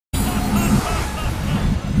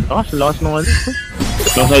Lakas nung ano.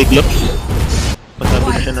 Yung Cyclops.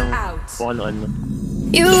 Pasabot siya ng kung ano-ano.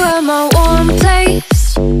 You are my warm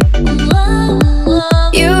place.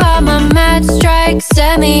 You are my mad strike,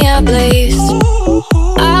 set me ablaze.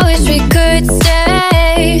 I wish we could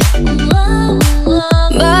stay,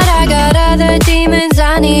 but I got other demons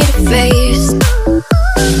I need to face.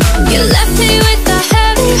 You left me with a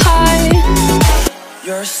heavy heart.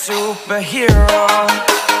 You're a superhero.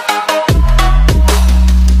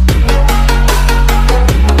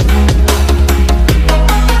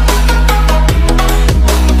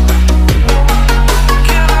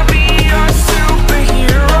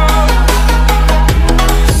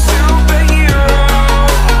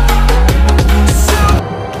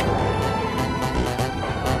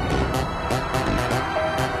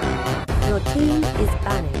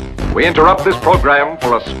 We interrupt this program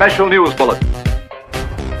for a special news bulletin.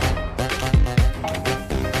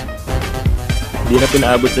 Hindi na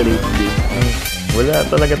pinaabot sa late game. Wala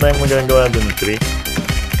talaga tayong magagawa dun, pre.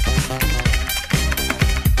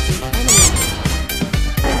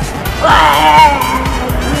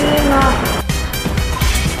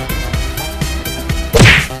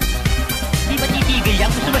 Di ba titigil yan?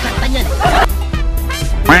 Gusto masaktan yan.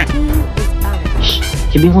 Shh!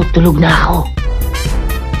 Sabi mo, tulog na ako.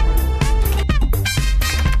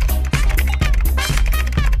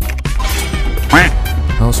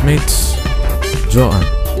 Housemates, Joanne,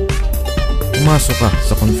 pumasok ka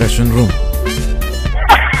sa confession room.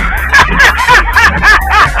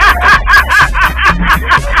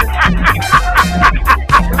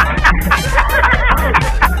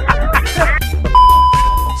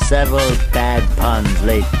 Several bad puns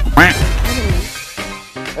late.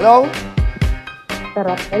 Hello?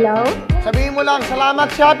 Hello? Sabihin mo lang, salamat,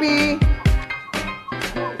 Shopee!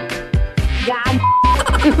 God.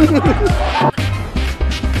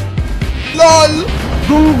 LOL!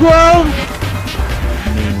 Google!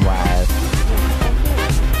 Meanwhile,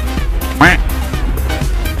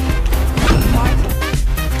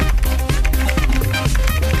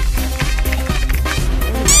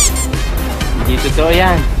 Hindi totoo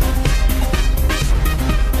yan.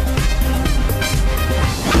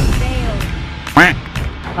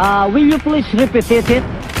 will you please repeat it?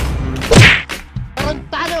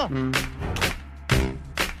 Tarantado!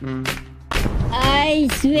 I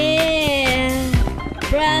swear,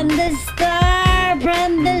 from the start,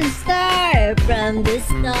 from the start, from the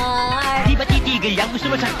start. Di ba titigil yan? Gusto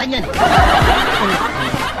masaktan yan.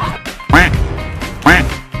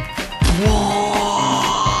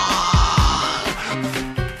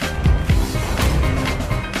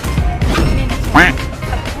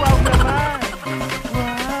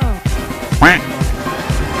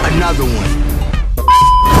 Another one.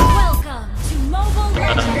 Welcome to Mobile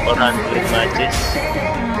Legends. 400 matches.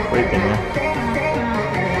 Pwede na.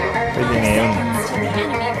 Pwede ngayon.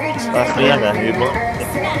 Kaso yan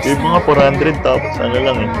yung mga 400 tapos ano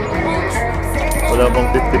lang eh. Wala pang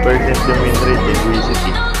 50% yung win rate eh. Buisit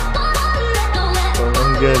eh. So,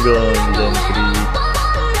 ang gagawin dyan,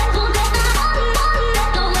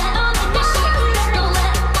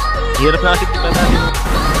 3. Hirap na kasi pa natin.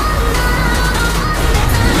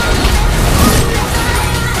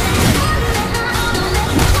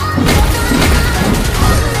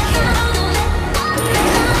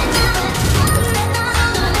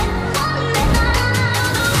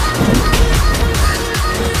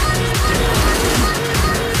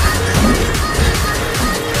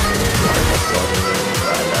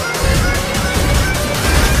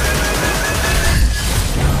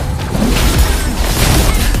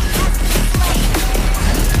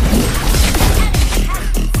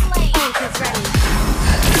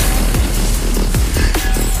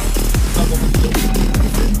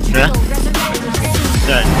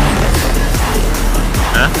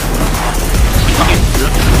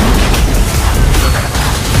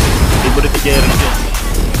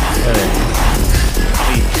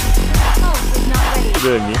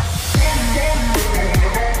 Gagi.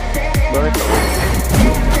 Bakit ako?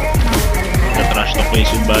 Na-trash talk ko yung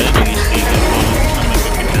simbahan, nag-sticker ko na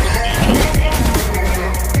mag-presentation.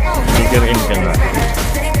 Sticker in ka na.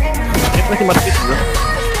 Ito na si Marquis, bro.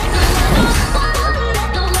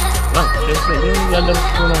 Lang, syempre, yung lalabas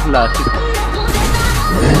ko ng classic.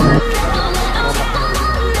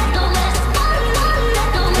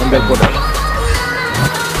 Yung bag ko na.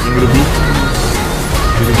 Yung Ruby.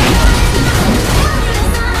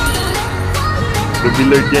 Ruby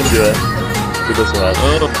Lord yan, di ba? Diba sa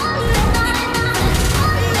akin? Oo.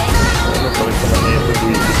 Ano, bakit naman na yung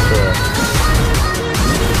pag-witness ko ah.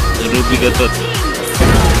 Yung Ruby ka to.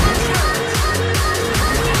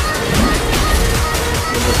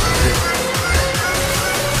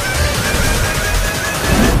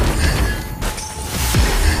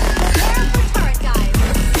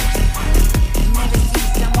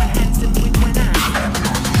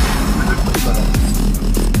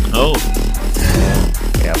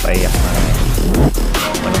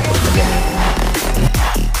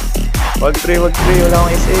 Wag pre, wala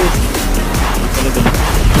akong SS.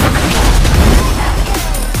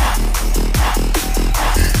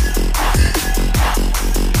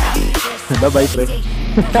 Bye-bye, pre.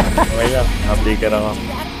 Okay lang, update ka lang ako.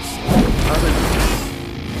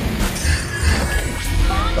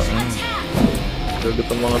 Gagot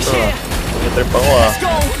ang mga to ah. Pag-trip ako ah.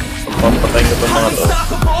 Pagpapatayin ko itong mga to.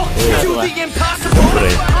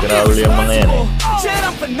 Siyempre, kinahuli yung mga yan eh.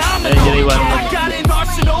 Ayun, dyan iwan mo.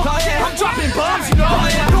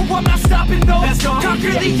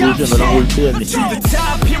 Illusion, walang ulti yan eh. Nagat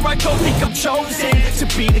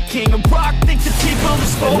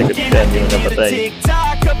ka, hindi mo napatay.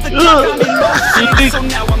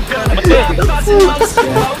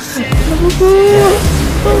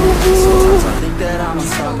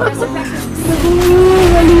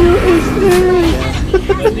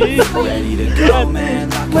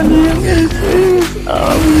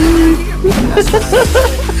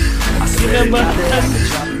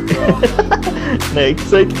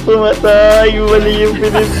 Na-excite pumatay, mali yung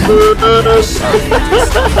pinindot.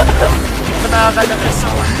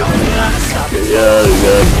 Kaya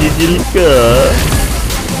gigil ka.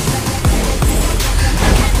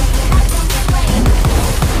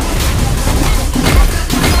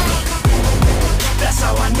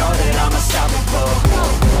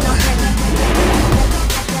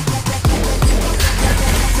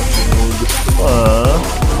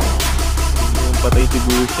 Patay si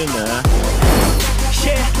Bushin, ha?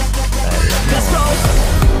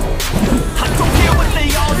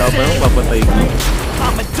 Wala ba yung papatay ko?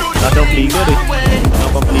 Nasa flicker eh.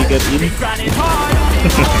 Nakapang-flicker in.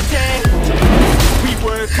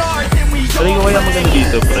 Try ko kaya maganda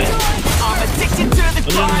dito, pre.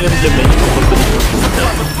 Ano yung emblem na yun?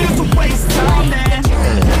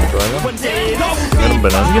 Meron ba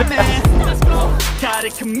lang?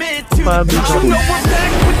 Pabig ako.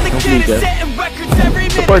 Yung flicker.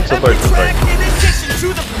 Support.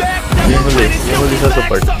 Yung huli sa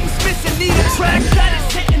support.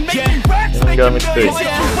 Yung gamit ko eh.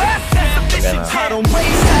 Gana.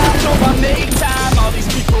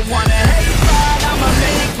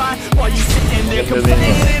 Maganda din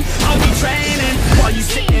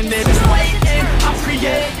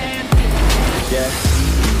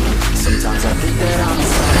yun.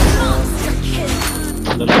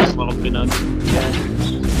 Dalawas mga pinag.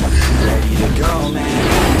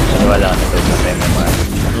 Wala ka na ito sa MMR.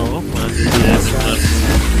 Oo, mga DDS na.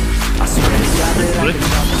 Pre.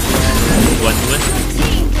 One.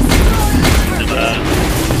 Saka...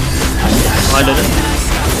 Mahalo na.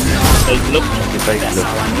 Cyclops. Cyclops.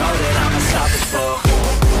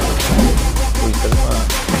 Uy, kalma.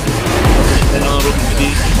 Ano ang room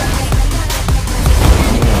dito?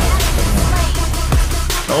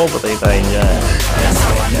 Ako, patay tayo dyan.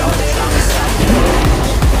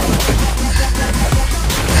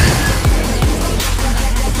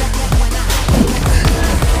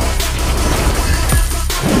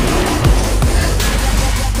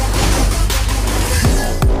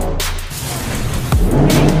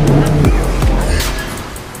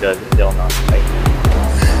 Gag, hindi ako nakakakay.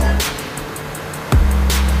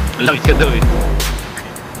 Malaki ka daw eh.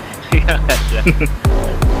 Kaya ka siya.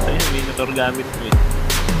 Ayun, may motor gamit mo eh.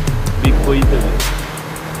 Big boy daw eh.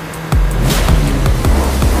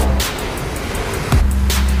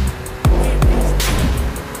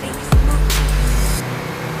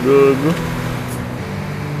 Gago.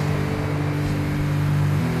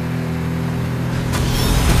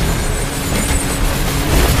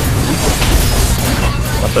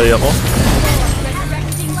 Matay ako.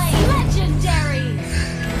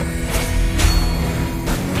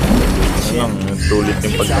 Ano lang, tulit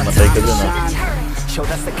yung pagkamatay ka dun ah.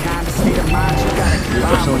 Bukas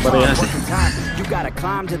mo parehas eh.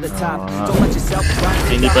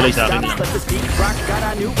 Hindi pala sa akin lang.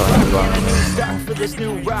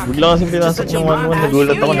 Bigla kasing pinasok ng 1-1,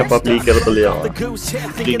 nagulat ako, napaplikar tuloy ako.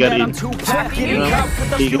 Flicker in.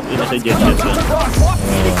 Flicker in na sa jet yan.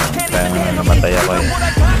 Kaya nga namatay ako eh.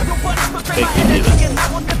 Effective nila.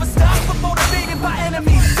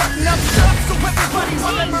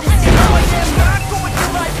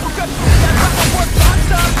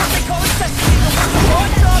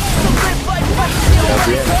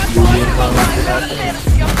 Sabi yan, bully yung mga natin eh.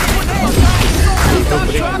 Ito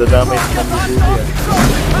pre, dadamay sa nabibuli yan.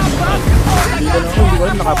 Hindi ka lang ako, di ba?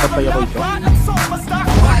 Nakapatay ako ito.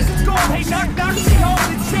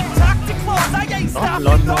 Oh,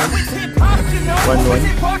 lawan mo. 1-1.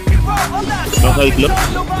 Ang Cyclops.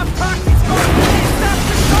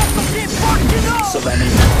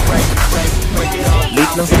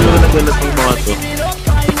 Late lang siguro naglalat ng mga to.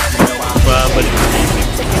 Pabalik na isip.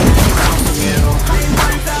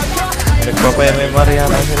 Nagpapa-MMR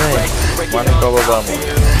yata sila eh. Manong pababa mo.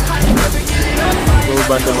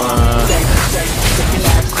 Bababa sa mga...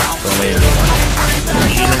 So may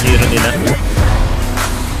hero nila.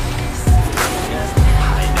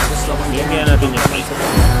 Lagyan natin yung price.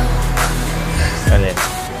 Alin?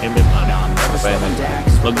 MMR.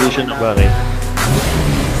 Mag-lution na. Bakit?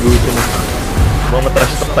 Lution na. Mga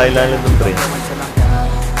matrash talk tayo lalo ng train.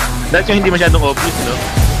 Dahil yung hindi masyadong obvious, no?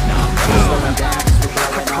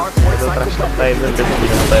 Ito trash talk tayo doon kasi hindi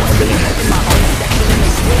naman tayo magaling.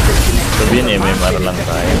 Sabihin MMR lang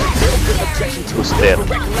tayo. Booster.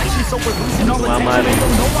 Mama rin.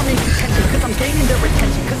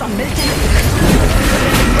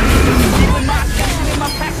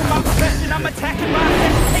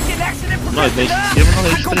 No, hindi mo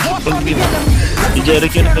naka-stress pag bin. Si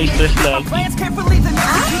Jericho yung naka-stress lang.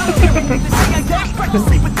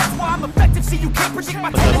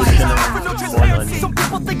 Matapos siya ng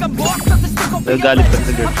nagagalit pa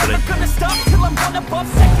sa girlfriend.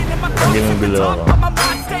 Hindi mo bilo ako.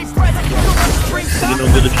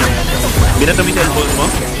 Ginugulo siya. Binata mo yung cellphone mo?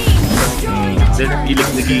 Then ilik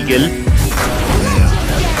na gigil.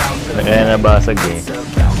 Kaya nabasag eh.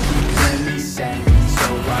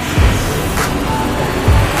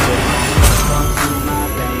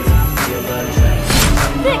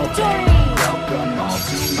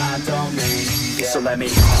 So let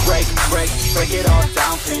me break it all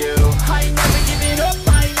down for you. I ain't never giving up,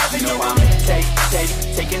 I ain't never giving up.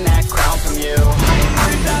 Taking that crown from you.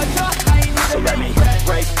 So let me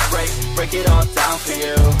break it all down for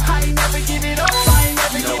you. I ain't never giving up,